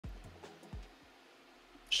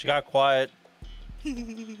She got quiet.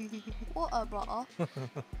 Whatever.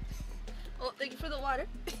 Oh, thank you for the water.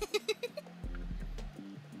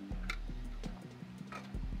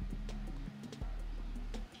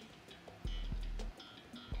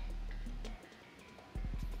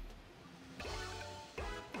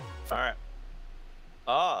 Alright.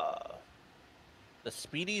 The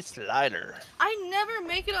speedy slider. I never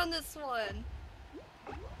make it on this one.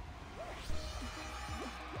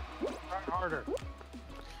 Try harder.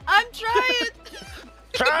 I'm trying.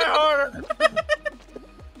 Try harder!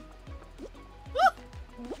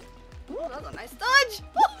 Ooh, that was a nice dodge.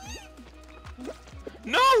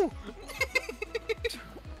 No!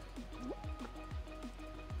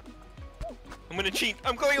 I'm gonna cheat.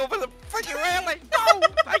 I'm going over the freaking railing. No,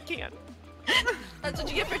 I can't. That's what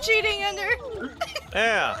you get for cheating, Ender.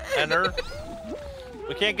 Yeah, Ender.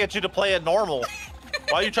 We can't get you to play it normal.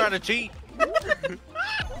 Why are you trying to cheat?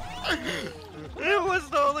 It was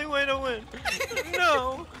the only way to win.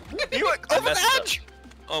 No. You went over the edge.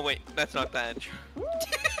 Oh wait, that's not the edge.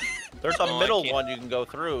 There's a middle one you can go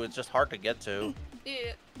through. It's just hard to get to.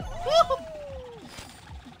 Yeah.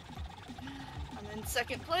 I'm in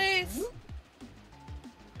second place.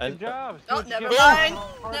 And Good job. Oh, never mind.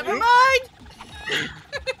 Never mind.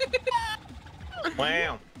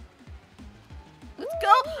 wow. Let's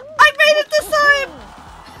go. I made it this time.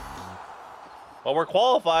 Well, we're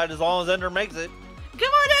qualified as long as Ender makes it. Come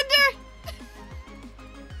on, Ender.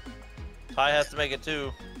 Ty has to make it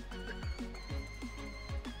too.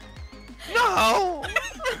 No.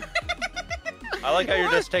 I like how you're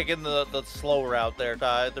just taking the slow route there,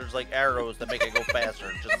 Ty. There's like arrows that make it go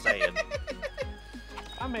faster. Just saying.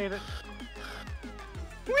 I made it.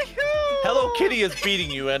 Hello Kitty is beating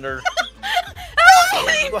you, Ender. Hello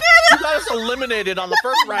Kitty did it. You got us eliminated on the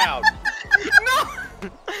first round. No.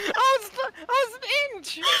 I was an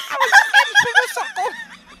inch. I was an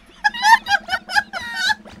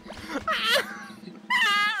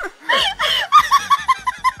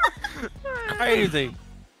inch Crazy.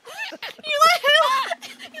 You let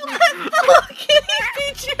Hello Kitty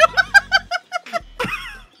beat you.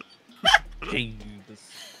 Jesus.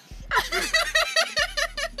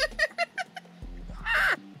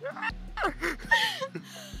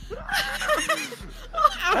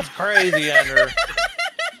 That's crazy, Ender.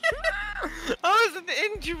 I was an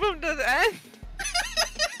inch from the end.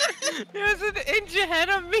 It was an inch ahead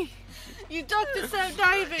of me. You ducked instead of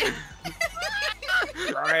diving.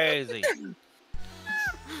 Crazy.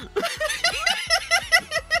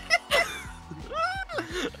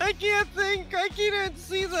 I can't think. I can't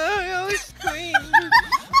see the screen.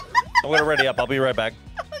 I'm gonna ready up. I'll be right back.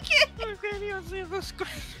 Okay. I can't even see the screen.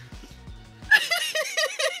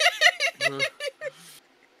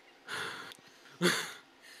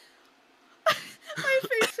 My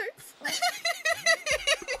face hurts.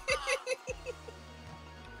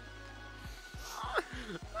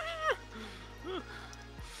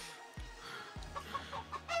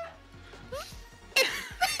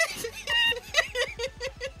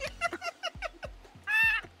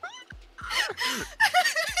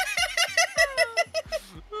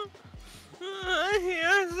 I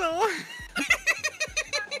hear someone.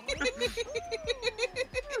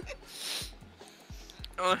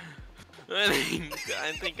 Oh, I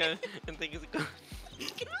think it's good.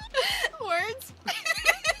 Words.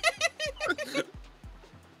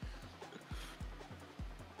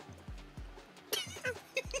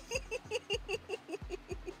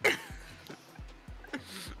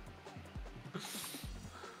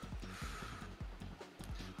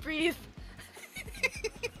 Breathe.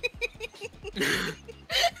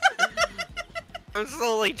 I'm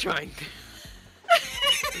slowly trying.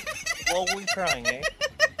 Slowly trying, eh?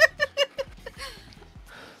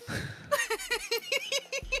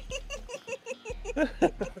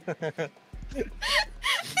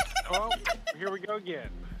 Oh, here we go again.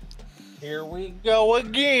 Here we go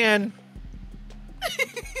again.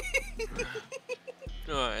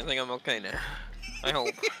 Oh, I think I'm okay now. I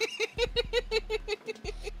hope.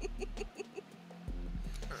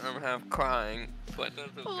 I'm half crying, but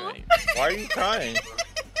that's okay. Why are you crying?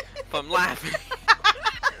 If I'm laughing.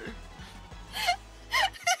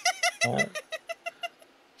 Oh.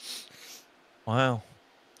 Wow.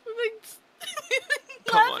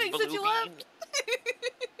 Come on, Laughing since you Blue left. Bean.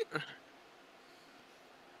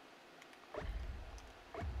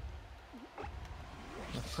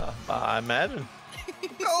 I imagine.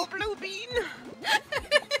 Go Blue Bean!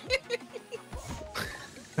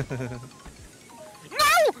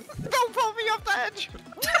 No! Don't pull me off the edge!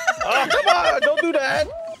 Oh, come on! Don't do that!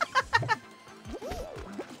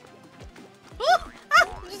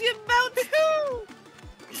 Just get bounced.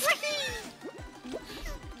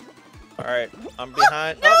 All right, I'm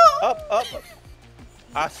behind. No! Up.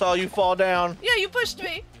 I saw you fall down. Yeah, you pushed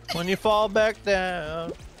me. When you fall back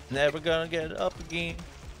down, never gonna get up again.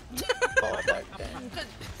 Fall back down.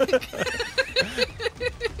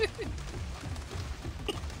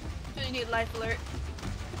 Do you need life alert?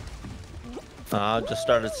 I just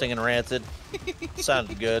started singing Rancid.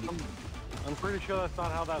 Sounded good. I'm pretty sure that's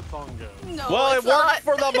not how that song goes. No, Well, it it's worked not.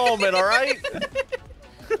 for the moment, all right?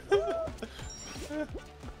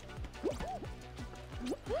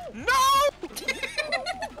 No!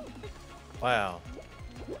 Wow.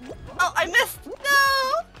 Oh, I missed. No.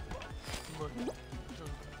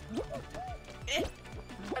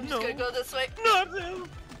 I'm just gonna go this way. No!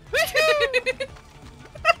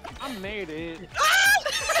 I made it.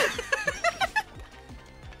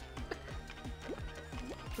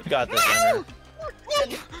 You got this, Ender. What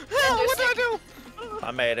do I do?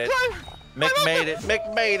 I made it. Mick made it.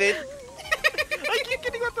 Mick made it. I keep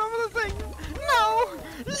getting on top of the thing. No!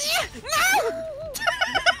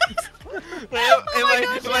 Well,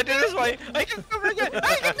 if I do this way, I can go again.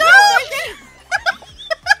 I can go again.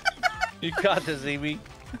 You got this, Eevee.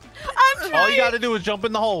 I'm trying. All you gotta do is jump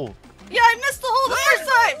in the hole. Yeah, I missed the hole the first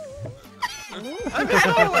time. I've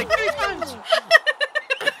been all like 3 times.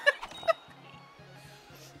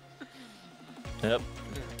 Yep.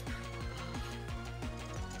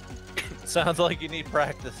 Sounds like you need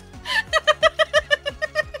practice.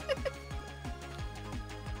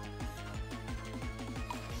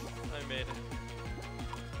 I made it.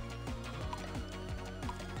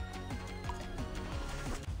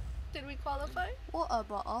 Did we qualify? What a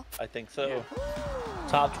bottle. I think so.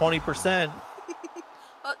 Top 20%.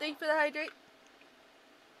 Oh, thank you for the hydrate.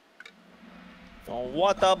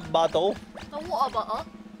 Water bottle. A water bottle.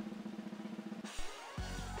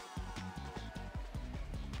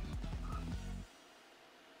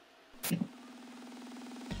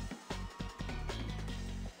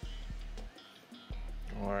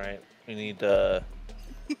 All right. We need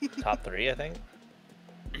top 3, I think.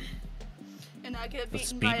 And I get The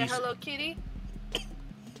beaten by a speedies. Hello Kitty.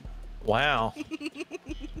 Wow.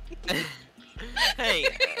 Hey,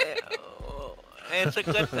 it's a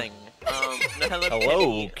good thing. The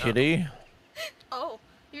Hello, kitty. Oh,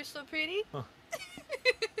 you're so pretty.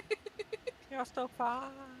 You're so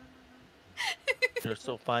fine. You're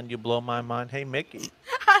so fine, you blow my mind. Hey, Mickey.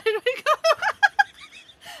 How did we go?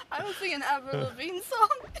 I was singing Avril Lavigne song.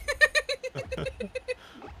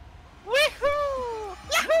 Woohoo!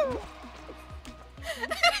 Yahoo!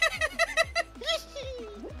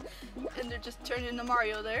 And they're just turning into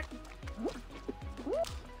Mario there.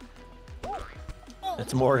 Oh.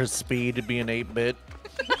 It's more his speed to be an 8-bit.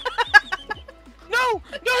 No!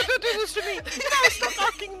 No, don't do this to me! No, stop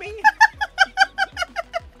knocking me!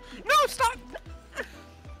 No, stop!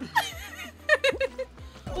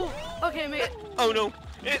 Ooh, okay, mate. Oh no,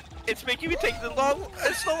 it's making me take the long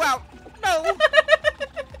and slow out. No!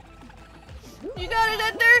 You got it,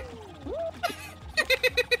 Ender.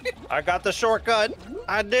 I got the shortcut.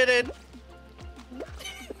 I did it.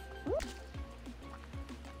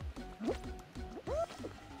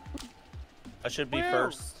 I should be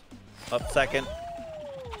first. Up second.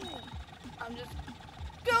 I'm just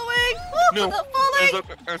going. Oh, No, without falling.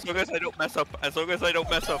 as long as I don't mess up. As long as I don't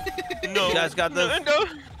mess up. No. You guys got this. No.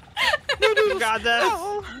 You got this.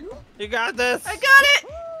 No. You got this. I got it.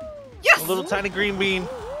 Yes. A little tiny green bean.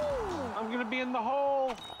 I'm gonna be in the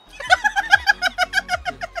hole.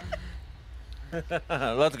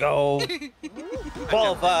 Let's go.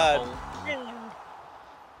 Qualified.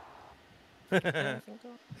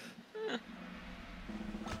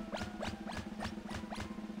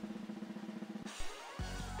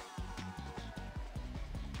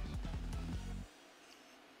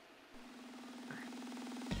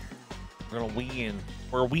 We're gonna win.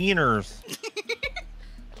 We're wieners.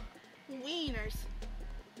 Wieners.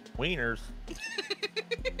 Wieners.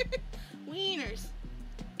 Wieners.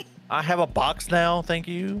 I have a box now, thank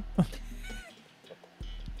you. Okay,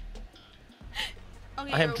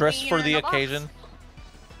 I am you're a dressed for wiener the in a box. occasion.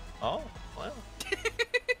 Oh, well.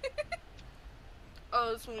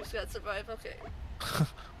 Oh, this one we just gotta survive. Okay.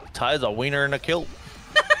 Ty's a wiener in a kilt.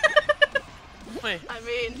 Wait. I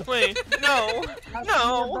mean. Wait. No.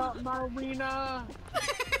 No. About my arena.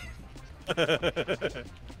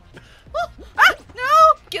 Oh, ah,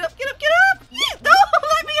 no! Get up! Get up! Get up! No!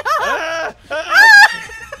 Let me up! Ah, ah,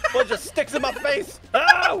 bunch of sticks in my face.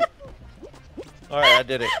 Oh! All right, I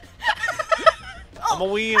did it. I'm a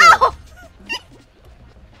wiener. Ow!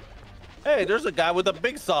 Hey, there's a guy with a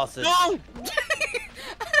big sausage. No.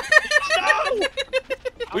 No!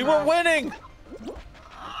 We were winning.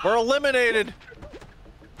 We're eliminated.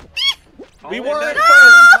 We Oh, weren't and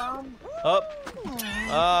first. Tom, Up.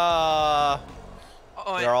 Oh,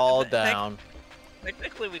 They're all down.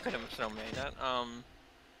 Technically, we could have still made that.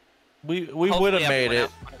 We would have made it.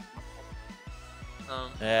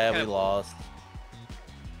 Yeah, okay. we lost.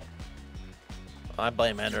 I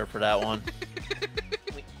blame Ender for that one.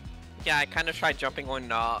 Yeah, I kind of tried jumping on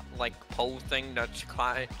like pole thing to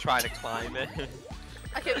try to climb it.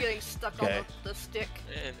 I kept getting stuck on the stick.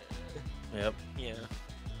 And, Yep. yeah.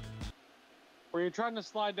 Were you trying to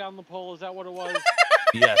slide down the pole? Is that what it was?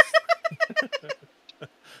 Yes.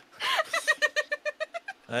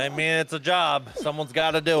 I mean, it's a job. Someone's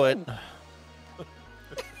got to do it.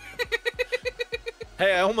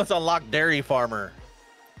 Hey, I almost unlocked Dairy Farmer.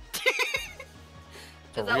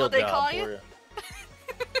 Is that what they call you?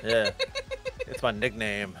 Yeah. It's my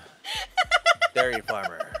nickname. Dairy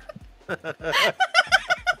Farmer.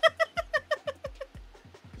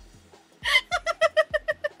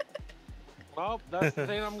 Well, that's the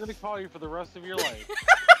thing I'm going to call you for the rest of your life.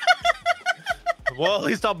 Well, at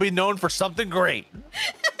least I'll be known for something great.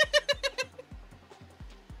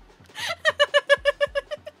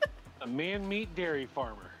 A man-meat dairy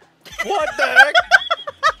farmer. What the heck?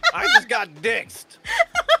 I just got dixed.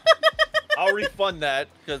 I'll refund that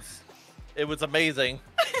because it was amazing.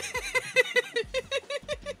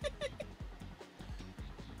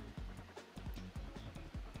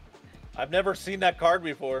 I've never seen that card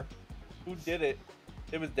before. Who did it?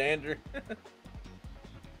 It was Dander.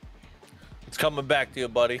 It's coming back to you,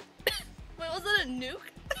 buddy. Wait, was it a nuke?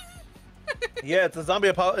 Yeah, it's a zombie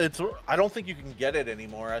apocalypse. I don't think you can get it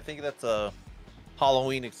anymore. I think that's a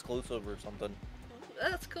Halloween exclusive or something.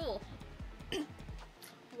 That's cool.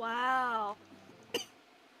 Wow.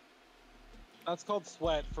 That's called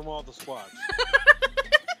sweat from all the squats.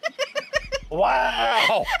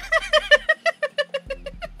 Wow!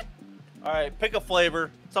 All right, pick a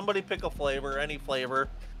flavor. Somebody pick a flavor, any flavor.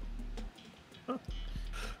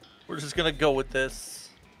 We're just gonna go with this.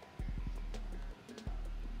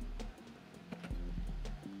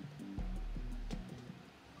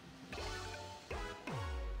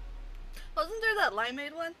 Wasn't there that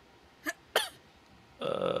limeade one?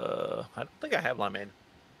 I don't think I have limeade.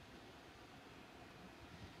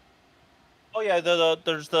 Oh yeah,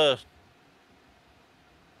 there's the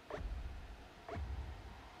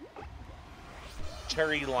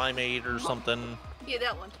cherry limeade or something. Yeah,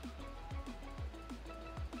 that one.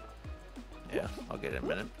 Yeah, I'll get it in a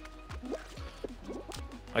minute.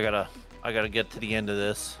 I gotta get to the end of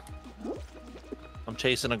this. I'm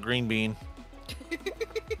chasing a green bean.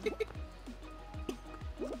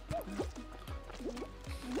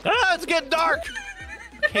 Ah, it's getting dark!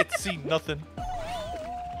 Can't see nothing.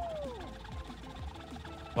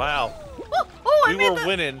 Wow. We were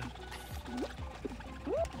winning.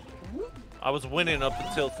 I was winning up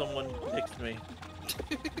until someone picked me.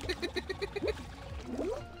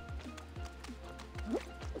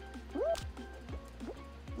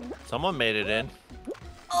 Someone made it in.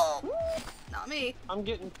 Oh, not me. I'm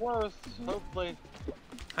getting close, hopefully.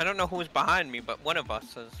 I don't know who's behind me, but one of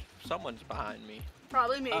us is. Someone's behind me.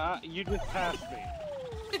 Probably me. You just passed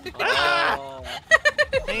me. Oh.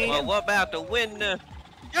 Well, what about the winner?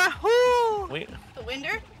 Yahoo! Wait, The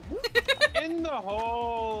winder? In the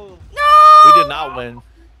hole. No! we did not win.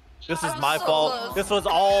 This is was my so fault. close. This was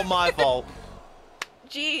all my fault.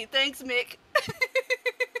 Gee, thanks, Mick.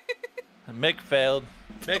 Mick failed.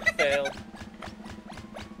 Mick failed.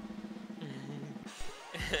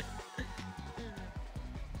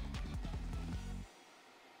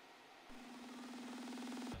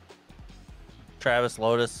 Travis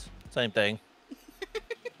Lotus, same thing.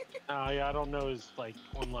 Oh, yeah, I don't know his, like,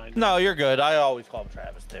 online. No, you're good. I always call him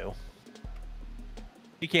Travis, too.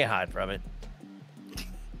 You can't hide from it.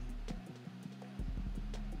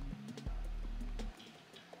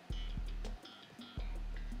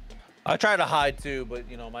 I try to hide, too, but,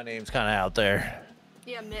 you know, my name's kind of out there.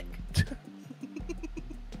 Yeah, Mick.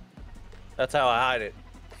 That's how I hide it.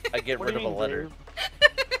 I get What rid do of you a mean, letter. Dave?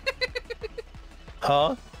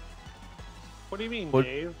 Huh? What do you mean, What-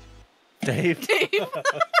 Dave? Dave? Dave.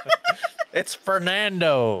 It's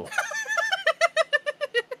Fernando.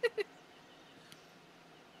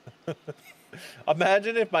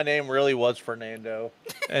 Imagine if my name really was Fernando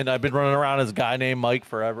and I've been running around as a guy named Mike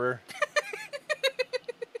forever.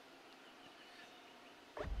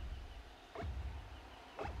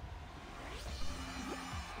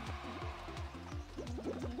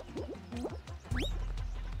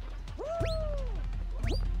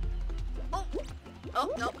 Oh,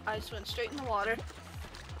 nope. I just went straight in the water.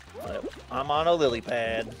 Yep, I'm on a lily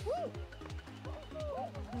pad.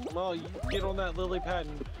 Well, you get on that lily pad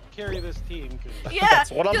and carry this team. 'Cause Yeah.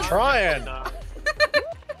 That's what I'm 'cause trying.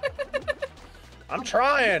 I'm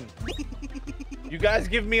trying. You guys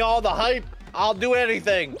give me all the hype, I'll do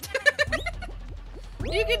anything.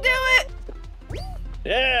 You can do it.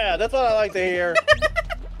 Yeah, that's what I like to hear.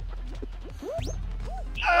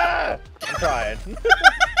 Ah! I'm trying.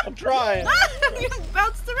 I'm trying. You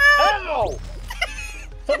bounced around. Ow!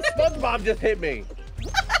 Some SpongeBob just hit me.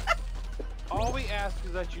 All we ask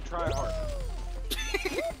is that you try hard.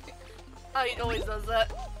 Oh, he always does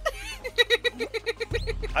that.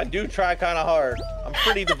 I do try kind of hard. I'm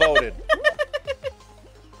pretty devoted.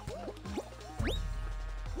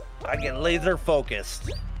 I get laser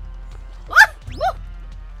focused.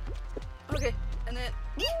 Okay, and then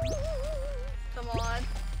come on.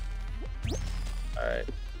 All right,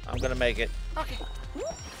 I'm gonna make it. Okay.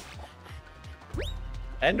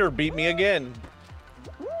 Ender beat me again.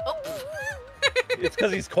 Oh. It's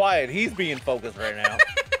because he's quiet. He's being focused right now.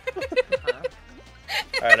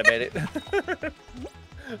 All right, I made it.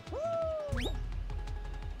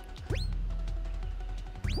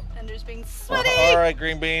 Ender's being sweaty. All right,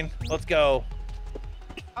 Green Bean, let's go.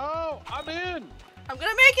 Oh, I'm in. I'm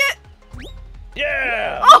gonna make it.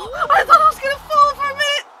 Yeah. Oh, I thought I was gonna fall for a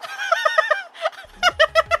minute.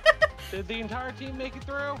 Did the entire team make it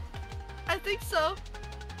through? I think so.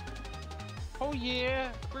 Oh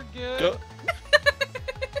yeah, we're good. Go,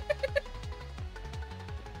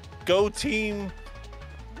 go team.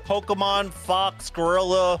 Pokemon, Fox,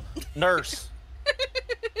 Gorilla, Nurse.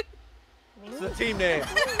 It's the team name.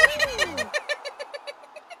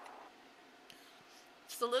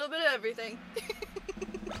 Just a little bit of everything.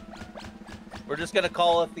 We're just gonna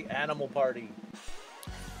call it the Animal Party.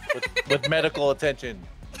 With medical attention.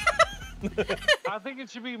 I think it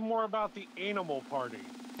should be more about the animal party.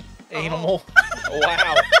 Animal? Oh.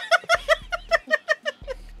 Wow.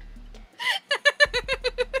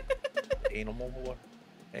 Animal? What?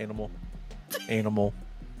 Animal. Animal.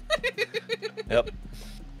 Yep.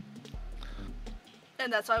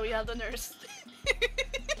 And that's why we have the nurse.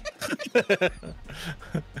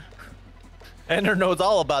 Ender knows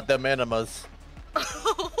all about them enemas.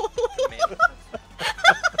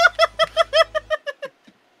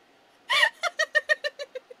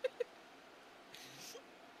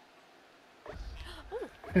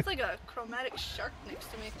 It's like a chromatic shark next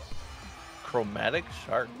to me. Chromatic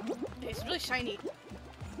shark. Yeah, he's really shiny.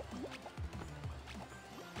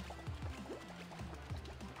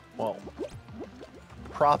 Well,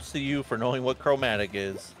 props to you for knowing what chromatic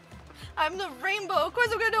is. I'm the rainbow. Of course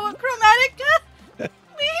I'm gonna know what chromatic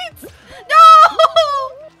means. No!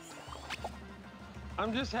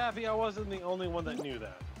 I'm just happy I wasn't the only one that knew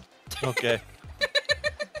that. Okay.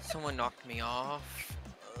 Someone knocked me off.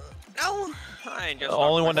 No! I just The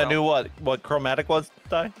only one that knew myself. what chromatic was,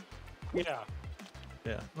 Ty? Yeah.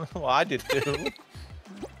 Yeah. Well, I did too.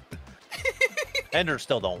 Ender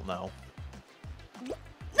still don't know. No!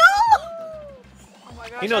 Oh my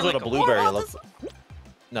gosh. He knows I'm what a like blueberry warm looks on like.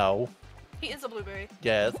 No. He is a blueberry.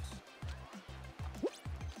 Yes.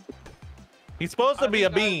 He's supposed to be a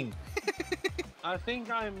bean. I think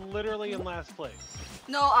I'm literally in last place.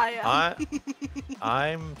 No, I am.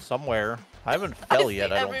 I'm somewhere. I haven't fell I yet,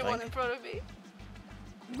 see I don't everyone think. in front of me.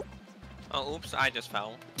 Oh, oops, I just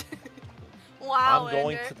fell. Wow,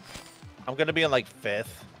 I'm gonna be in like 5th.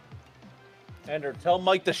 Ender, tell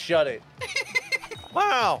Mike to shut it.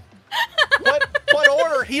 Wow. What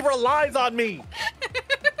order? He relies on me.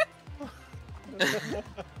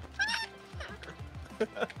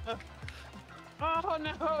 Oh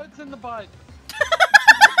no, it's in the butt.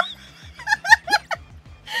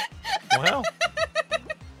 Well.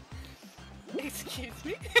 Excuse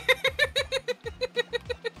me.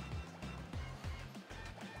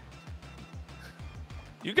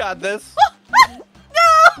 You got this.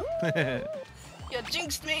 No! You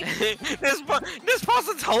jinxed me. this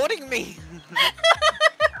person's holding me.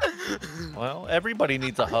 Well, everybody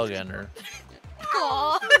needs a hug, Ender.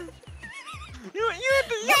 Aww. You had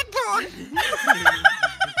the yacht on.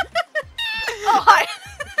 Oh, hi.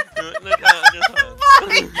 Look how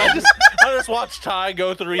I just I just watched Ty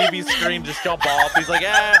go through Eevee's screen, just jump off. He's like,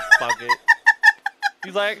 fuck it.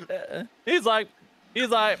 He's like,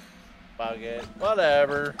 fuck it,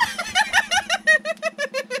 whatever.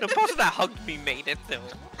 The person that hugged me made it though.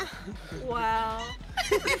 Wow.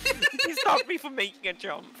 He stopped me from making a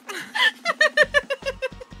jump.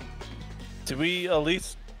 Did we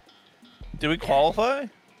qualify?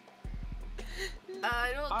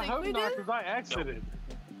 I don't I think hope we not, did. because I exited.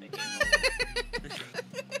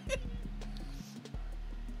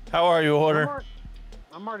 How are you, Order?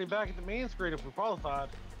 I'm already back at the main screen if we qualified.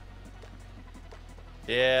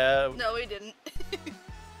 Yeah. No, we didn't.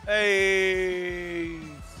 Hey,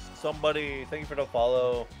 somebody, thank you for the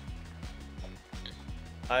follow.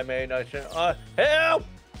 I may not show. Help!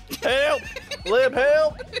 Help! Lib,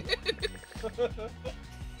 help!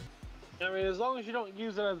 I mean, as long as you don't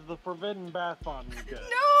use it as the forbidden bath bomb, you're good.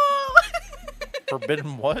 No!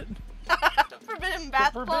 Forbidden what? Forbidden The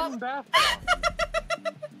bath forbidden bomb. bath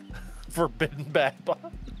bomb. Forbidden bath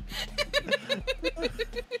bomb.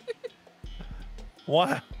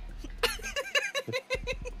 Wow.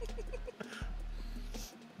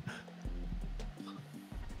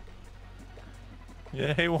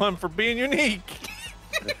 Yeah, one for being unique.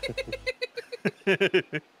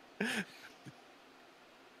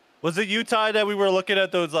 Was it you, Ty, that we were looking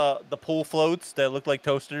at those the pool floats that look like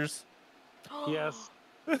toasters? Yes.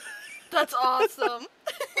 That's awesome.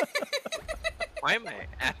 Why am I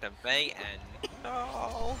at the bay end?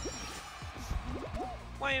 No.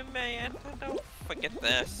 Why am I at the... Don't forget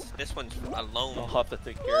this. This one's alone. I'll have to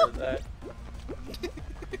take care of that.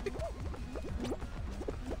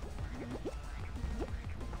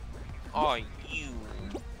 Oh, you.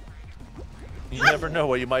 You never know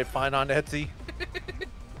what you might find on Etsy.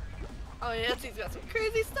 Oh yeah, Etsy's got some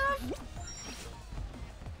crazy stuff.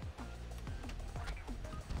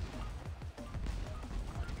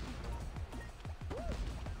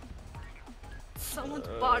 Someone's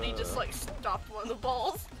body just like stopped one of the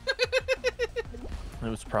balls. It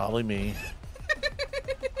was probably me.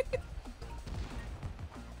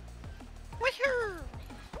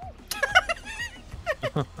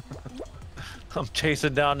 I'm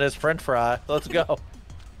chasing down this French fry. Let's go.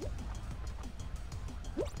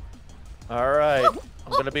 All right,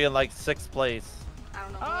 I'm gonna be in like 6th place. I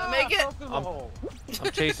don't know if I'm gonna make it. Fell through the hole.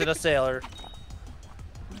 I'm chasing a sailor.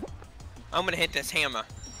 I'm gonna hit this hammer.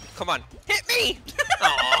 Come on. Hit me!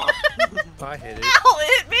 Aw. I hit it. Ow, it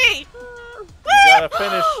hit me! You gotta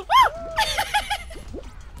finish.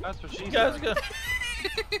 That's what she You guys said. go.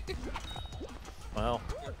 Well,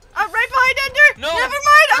 I'm right behind Ender! No. Never mind!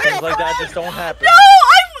 things like that just don't happen. No!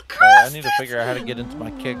 I I crossed need to figure out how to get into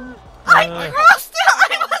my kick. I crossed it!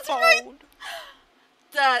 I was right! Phone.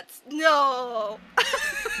 That's... No!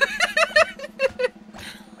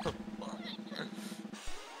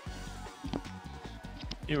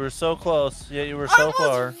 You were so close. Yeah, you were so I was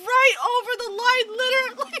far. right over the line,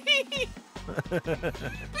 literally!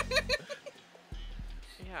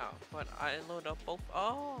 Yeah, but I load up both.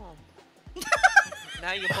 Oh.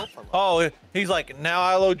 Now you're both alone. Oh, he's like, now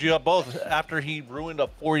I load you up both after he ruined a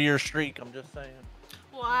 4-year streak. I'm just saying.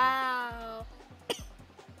 Wow. I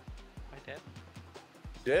did.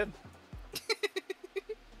 Did.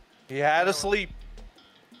 He had to sleep.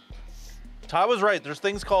 Ty was right. There's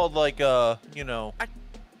things called like, you know, I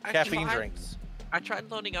caffeine tried- drinks. I tried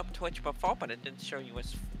loading up Twitch before, but it didn't show you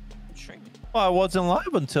as streaming. Well, I wasn't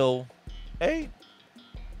live until 8.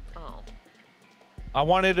 Oh. I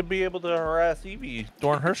wanted to be able to harass Eevee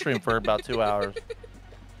during her stream for about 2 hours.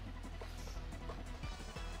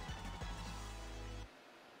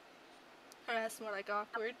 That's more like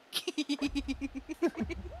awkward.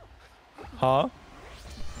 Huh?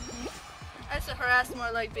 I said harass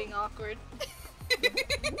more like being awkward.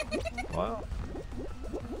 Well,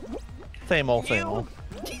 same old, same old.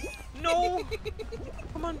 No!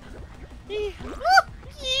 Come on.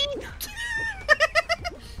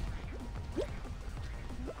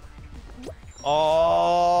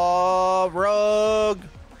 Oh, rogue.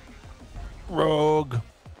 Rogue.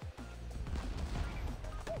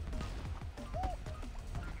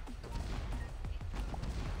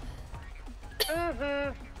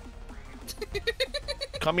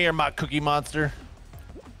 Come here, my cookie monster.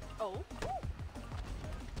 Oh.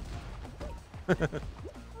 You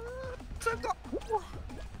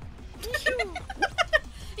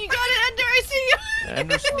got it, Ender, I see you!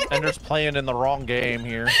 Ender's playing in the wrong game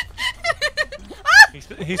here.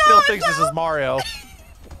 He still thinks this is Mario.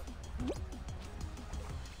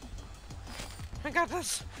 I got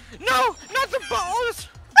this. No! Not the balls!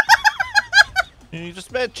 He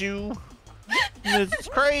just met you. It's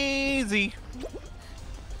crazy.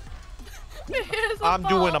 Here's a I'm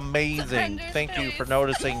doing ball. amazing. Ender's Thank you for face.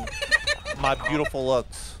 noticing my beautiful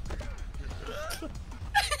looks. No,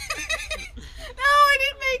 I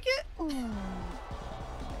didn't make it!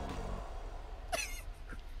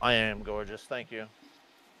 I am gorgeous. Thank you.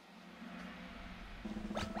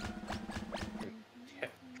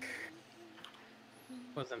 Kick.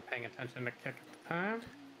 Wasn't paying attention to kick at the time.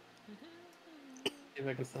 See if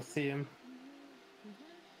I can still see him.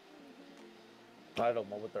 I don't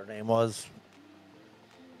know what their name was.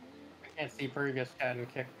 I can't see previous chat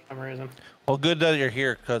and kick for some reason. Well, good that you're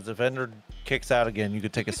here, because if Ender kicks out again, you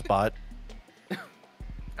could take a spot.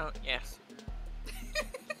 Oh, yes.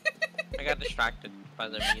 I got distracted by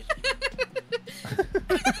the music.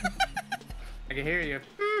 I can hear you.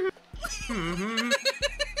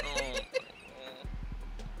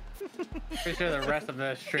 Pretty sure the rest of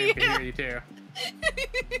the stream can hear you too.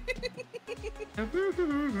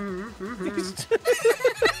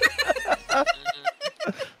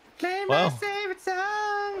 Play my Well, favorite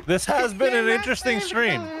song. this has been an interesting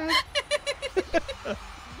stream.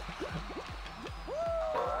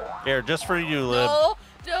 Here, just for you, Lib. No,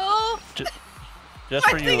 no. Just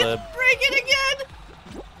for I you, think Lib. it's breaking again.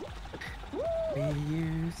 We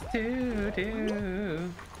used to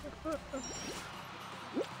do.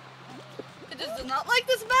 It just does not like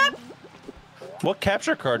this map. What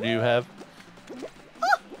capture card do you have?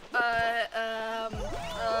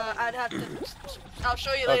 I'd have to. I'll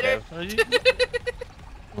show you later. Okay.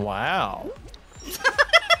 Wow.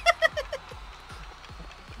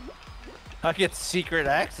 I get secret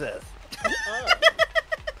access.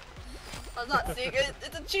 Well, not secret.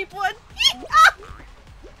 It's a cheap one.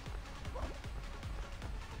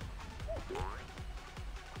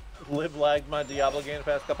 Lib lagged my Diablo game the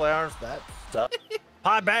past couple hours. That sucks.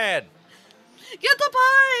 Pie bad. Get the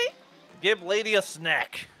pie. Give lady a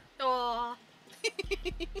snack. Aw.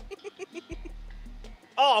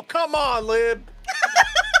 Oh, come on, Lib.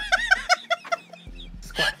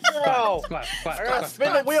 Squat, No. squat, squat, I gotta squat,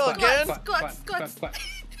 spin the squat, wheel squat, again. squat, Squat, squat, squat.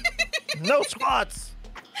 squat. No squats.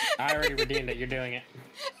 I already redeemed it. You're doing it.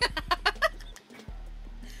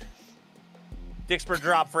 Dicks per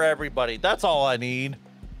drop for everybody. That's all I need.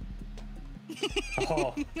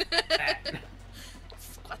 Oh, that.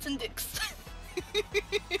 Squats and dicks.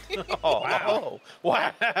 Oh, Wow.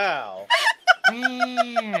 wow. Wow.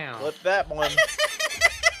 Flip that one.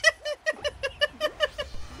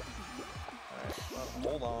 Alright,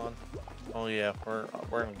 hold on. Oh yeah,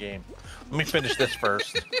 we're in a game. Let me finish this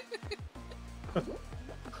first.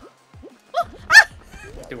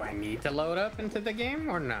 Do I need to load up into the game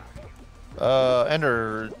or no?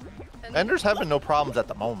 Ender's having no problems at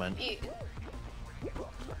the moment.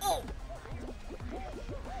 Oh.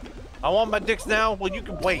 I want my dicks now. Well, you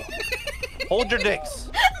can wait. Hold your dicks.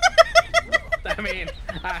 I mean,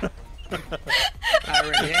 I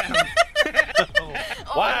already am.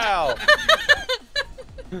 Wow.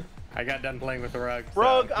 I got done playing with the rug.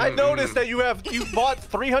 Rug, so. I noticed that you bought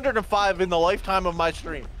 305 in the lifetime of my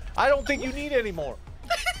stream. I don't think you need any more.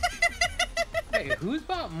 Hey, who's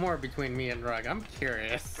bought more between me and Rug? I'm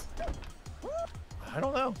curious. I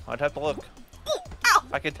don't know. I'd have to look. Ooh, ow.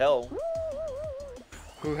 I could tell.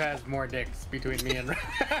 Who has more dicks between me and Rug?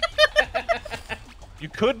 You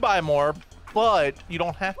could buy more, but you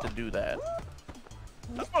don't have to do that.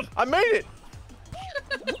 I made it.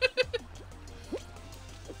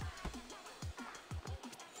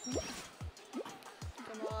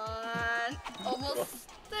 Come on. Almost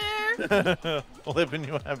there. Living,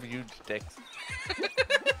 you have huge dicks.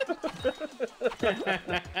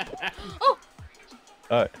 Oh.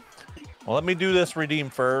 Alright. Well, let me do this redeem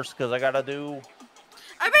first, because I gotta do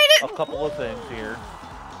I made a it. couple of things here.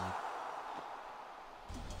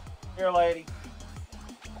 Here, lady.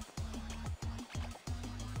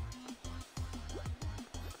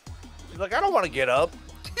 She's like, I don't want to get up.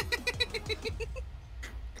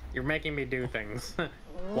 You're making me do things.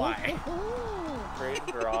 Why? Trade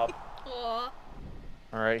and drop. Aw.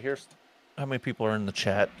 All right, here's how many people are in the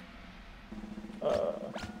chat.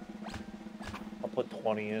 I'll put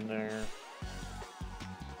 20 in there.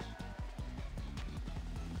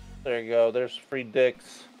 There you go. There's free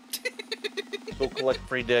dicks. Go collect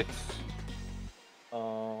free dicks.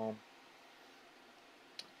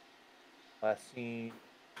 Last scene.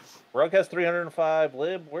 Rug has 305.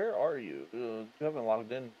 Lib, where are you? You haven't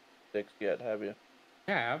logged in dicks yet, have you?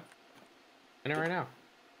 Yeah, I have. In it right now.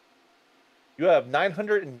 You have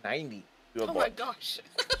 990. You have Oh my gosh.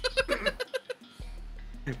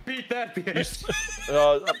 Beat that bitch.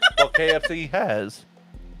 well, KFC has.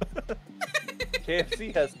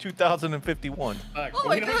 KFC has 2,051. Look, Oh we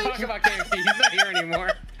my don't gosh. talk about KFC. He's not here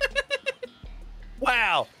anymore.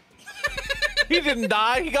 Wow. He didn't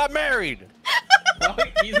die. He got married. Oh,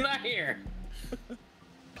 he's not here.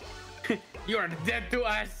 You are dead to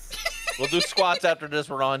us. We'll do squats after this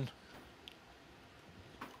run.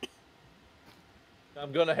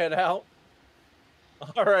 I'm gonna head out.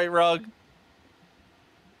 All right, Rug.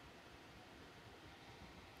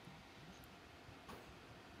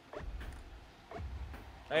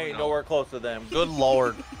 I ain't nowhere close to them. Good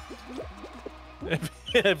lord.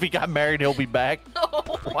 If he got married, he'll be back.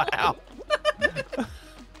 Wow.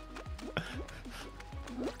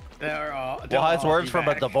 They're all. Wise words from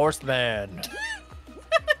a divorced man.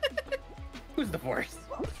 Who's divorced?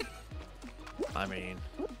 I mean,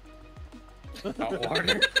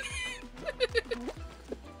 Order.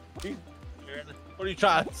 he's wearing What are you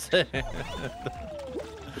trying to say?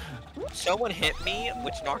 Someone hit me,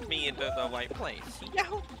 which knocked me into the right place. Yeah.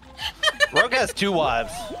 Rogue has 2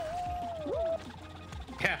 wives.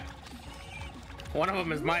 Yeah. One of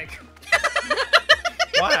them is Mike.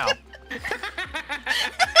 Wow.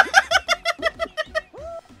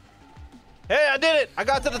 Hey, I did it! I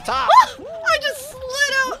got to the top! I just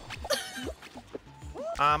slid out!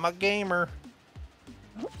 I'm a gamer.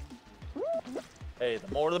 Hey,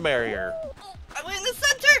 the more the merrier. I went in the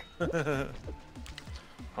center!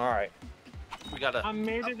 Alright. We gotta... I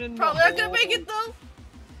made it in Probably the not gonna make it though.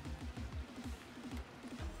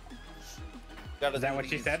 gotta Is that do what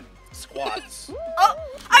she these said? Squats. Oh,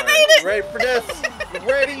 I made it! Ready for this? You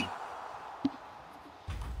ready?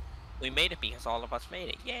 We made it because all of us made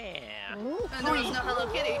it. Yeah. And there was no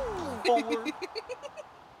Hello Kitty. 4,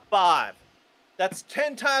 5. That's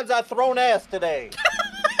 10 times I've thrown ass today.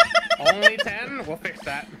 Only 10? We'll fix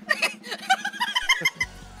that.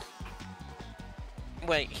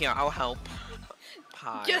 Wait, here, I'll help.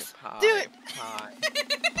 Pie, Just pie, do it. Pie,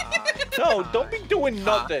 pie, No, pie, don't be doing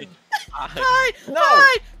nothing. pie. Pie! No.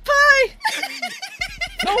 Pie! Pie!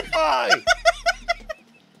 No pie!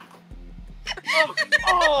 Oh,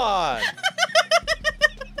 come on!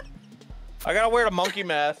 I gotta wear the monkey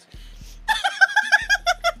mask.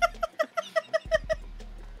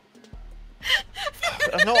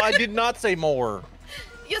 No, I did not say more.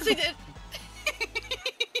 Yes, I did.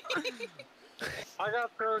 I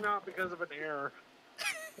got thrown out because of an error.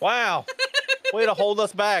 Wow. Way to hold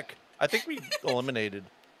us back. I think we eliminated.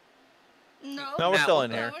 No. No, we're No. still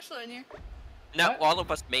in No, here. we're still in here. No, What? all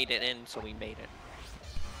of us made it in, so we made it.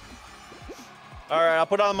 Alright, I'll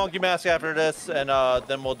put on the monkey mask after this, and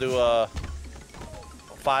then we'll do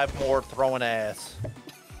 5 more throwing ass.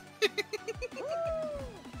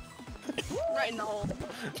 Right in the hole.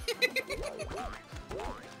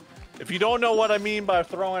 If you don't know what I mean by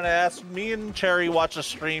throwing ass, me and Cherry watched a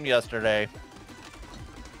stream yesterday,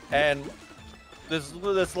 and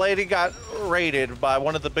this lady got raided by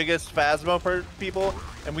one of the biggest Phasma people,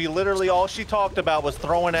 and we literally all she talked about was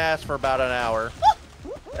throwing ass for about an hour,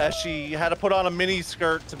 as she had to put on a mini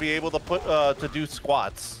skirt to be able to to do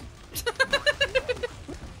squats.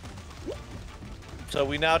 So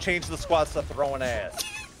we now changed the squats to throwing ass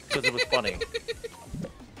because it was funny.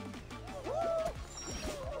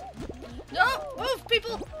 No! Move,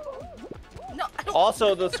 people! No, I don't.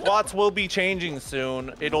 Also, the squats will be changing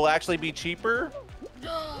soon. It'll actually be cheaper,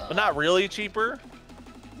 but not really cheaper.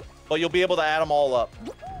 But you'll be able to add them all up.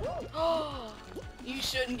 You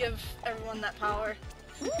shouldn't give everyone that power.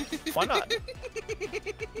 Why not?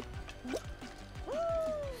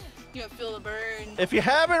 You don't feel the burn. If you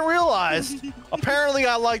haven't realized, apparently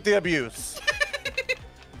I like the abuse.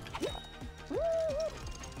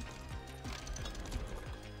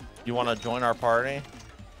 You want to join our party?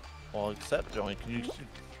 Well, accept join. Can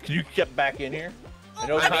you get back in here? I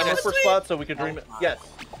know I mean, timer that's for sweet. spots, so we can dream it. Yes,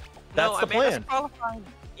 that's No, the I made us plan. qualified.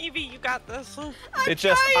 Evie, you got this. It's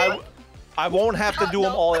just I won't have to do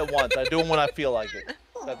them No. all at once. I do them when I feel like it.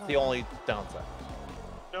 That's the only downside.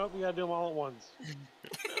 Nope, you gotta do them all at once.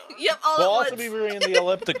 Yep, all We'll at also once. be bringing the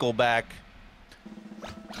elliptical back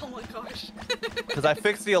Oh my gosh. because I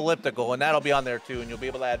fixed the elliptical, and that'll be on there too, and you'll be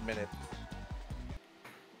able to add minutes.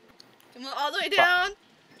 Come on, all the way down.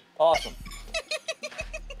 Awesome.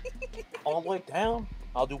 All the way down.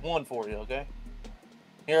 I'll do 1 for you, okay?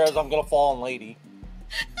 Here, as I'm gonna fall on lady.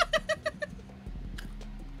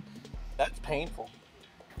 That's painful.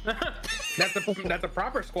 That's a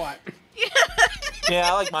proper squat.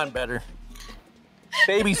 Yeah, I like mine better.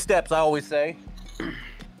 Baby steps, I always say.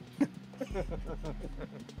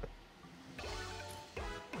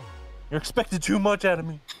 You're expecting too much out of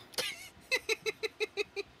me.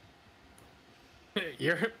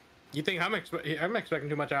 You think I'm expecting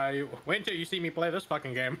too much out of you? Wait until you see me play this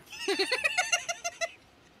fucking game.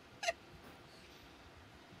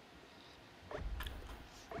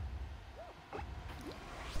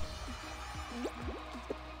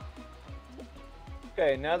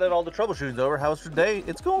 Okay, now that all the troubleshooting's over, how's your day?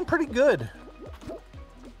 It's going pretty good.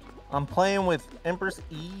 I'm playing with Empress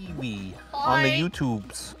Eevee on the Hi.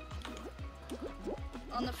 YouTubes.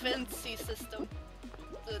 On the fancy system.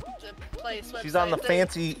 The place website. She's on the thing.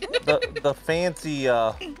 fancy, the fancy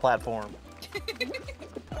platform.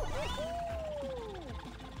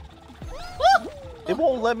 Woo! It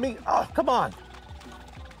won't let me. Oh, come on.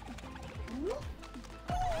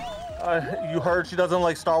 You heard she doesn't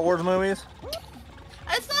like Star Wars movies?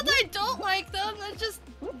 It's not that I don't like them, that's just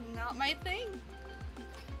not my thing.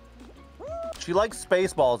 She likes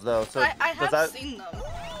Spaceballs though. So I have does seen them.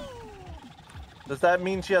 that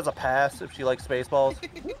mean she has a pass if she likes Spaceballs?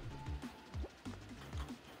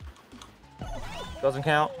 Doesn't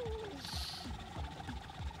count.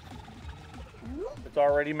 It's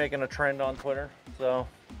already making a trend on Twitter, so.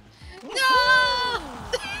 No!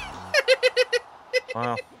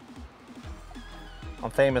 Wow.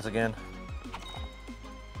 I'm famous again.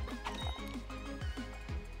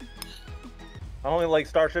 I only like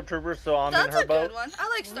Starship Troopers, so I'm in her boat. That's a good one. I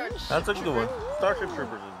like Starship. That's a good one. Starship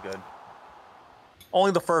Troopers is good.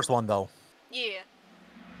 Only the first one, though. Yeah.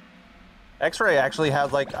 X-Ray actually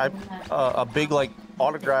has like a big like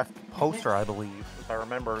autographed poster, I believe, if I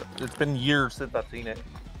remember. It's been years since I've seen it.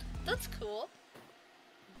 That's cool.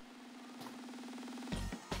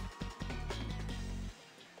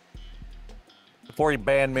 Before he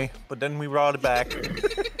banned me, but then we brought it back.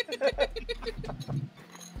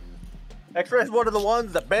 X-Ray is one of the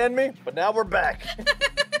ones that banned me, but now we're back.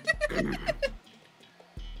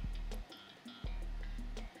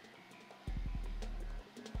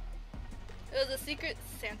 It was a Secret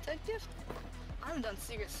Santa gift? I haven't done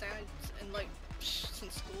Secret Santa in like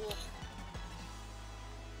since school.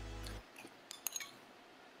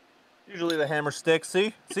 Usually the hammer sticks.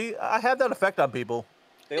 See, I have that effect on people.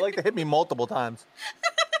 They like to hit me multiple times.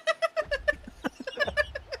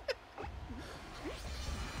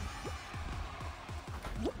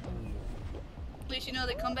 At least you know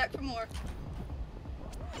they come back for more.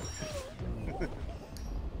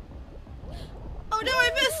 Oh no,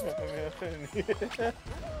 I missed!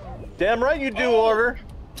 Damn right you do, Order.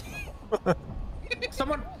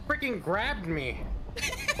 Someone freaking grabbed me.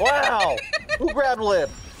 Wow. Who grabbed Lip?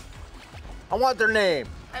 I want their name.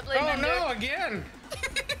 I blame Oh Ender. no, again!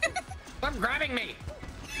 Stop grabbing me!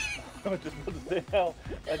 I was just about to say how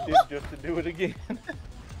I did just to do it again.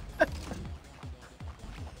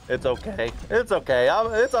 It's okay. It's okay.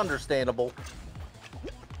 It's understandable.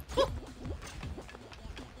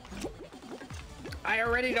 I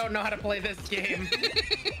already don't know how to play this game.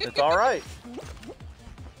 It's all right.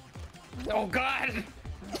 Oh god!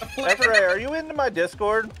 X-Ray, are you into my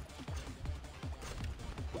Discord?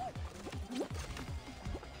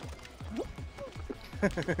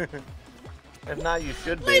 If not, you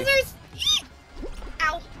should be. Lasers!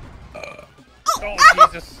 Ow! Oh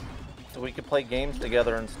Jesus! So we could play games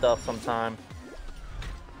together and stuff sometime.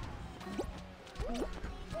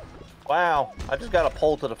 Wow, I just got a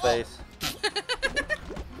pole to the face.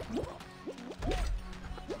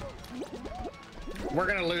 We're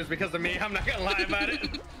gonna lose because of me. I'm not gonna lie about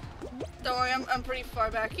it. Don't worry, I'm pretty far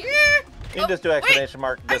back here. You can just do exclamation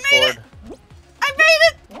mark I made Discord. I made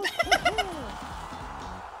it!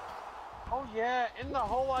 Oh yeah, in the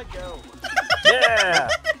hole I go. Yeah!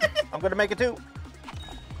 I'm gonna make it too.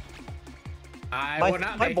 I will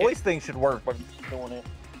not My make voice it. thing should work, but I'm doing it.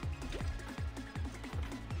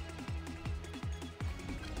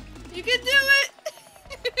 You can do it!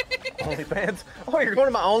 OnlyFans? Oh, you're going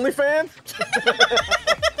to my OnlyFans?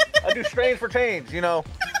 I do strange for change, you know.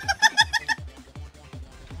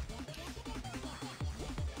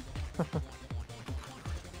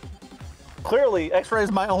 Clearly, X-Ray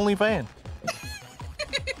is my only fan.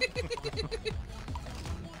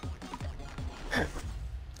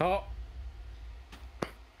 Oh.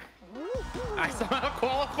 I somehow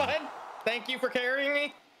qualified. Thank you for carrying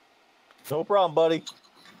me. No problem, buddy.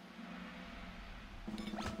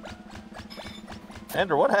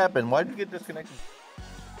 Andrew, what happened? Why did you get disconnected?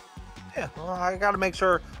 Yeah, well, I gotta make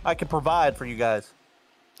sure I can provide for you guys.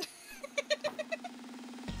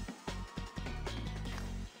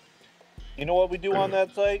 You know what we do on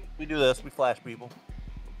that site? We do this. We flash people.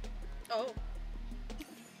 Oh.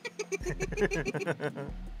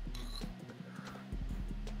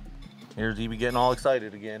 Here's Eevee getting all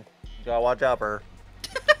excited again. You gotta watch out for her.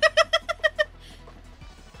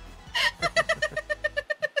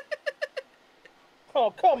 Oh,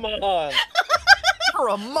 come on! You're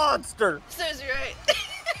a monster! Serves you right.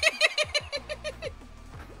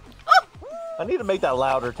 I need to make that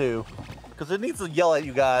louder too, because it needs to yell at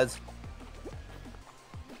you guys.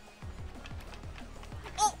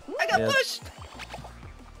 Oh, I got Yeah. pushed!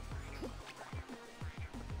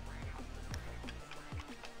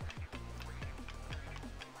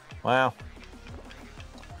 Wow.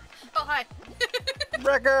 Oh, hi.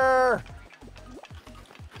 Wrecker!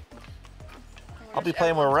 I'll be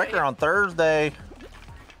playing with Wrecker on Thursday.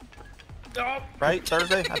 Oh. Right?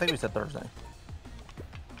 Thursday? I think we said Thursday.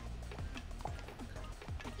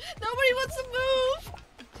 Nobody wants to move!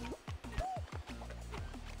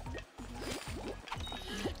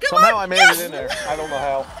 Come Somehow on, I made yes! it in there. I don't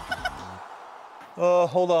know how.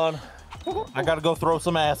 Hold on. I gotta go throw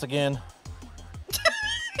some ass again.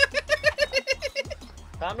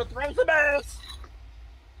 Time to throw some ass!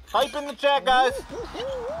 Hype in the chat, guys!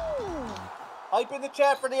 Hype in the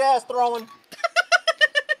chat for the ass throwing.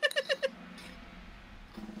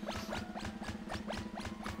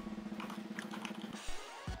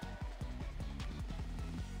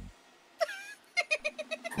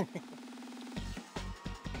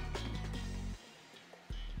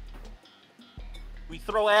 We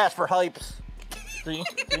throw ass for hypes. See?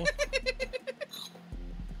 See?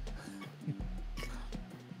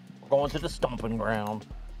 We're going to the stomping ground.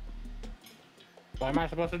 What am I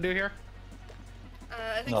supposed to do here?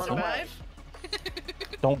 I think Nothing. survive.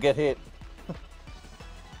 Don't get hit.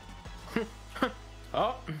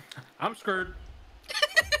 Oh, I'm screwed.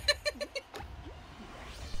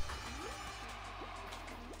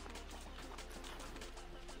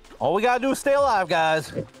 All we gotta do is stay alive,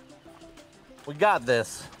 guys. We got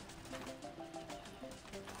this.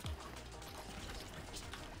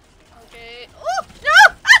 Okay. Oh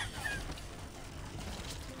no!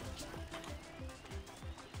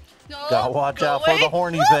 No. Gotta watch go out for away. the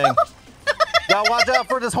horny thing. Gotta watch out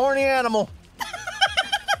for this horny animal.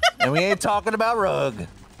 And we ain't talking about Rug. No!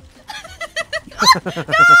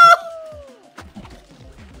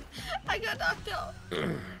 I got knocked out.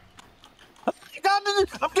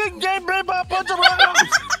 I'm getting game brain by a bunch of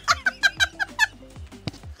rugs.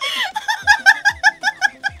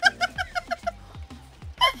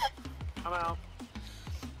 I'm out.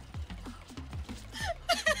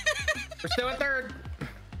 We're still in third.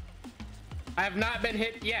 I have not been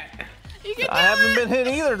hit yet. You can do I haven't it. been hit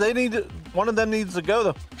either. They need to, one of them needs to go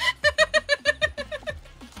though.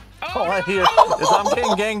 All I hear is I'm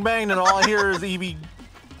getting gangbanged and all I hear is Eevee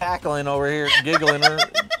cackling over here, giggling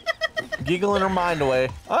her mind away.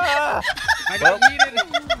 Ah! I got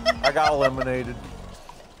yeeted. I got eliminated.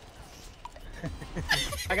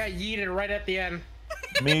 I got yeeted right at the end.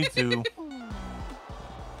 Me too.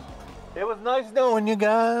 It was nice knowing you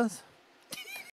guys.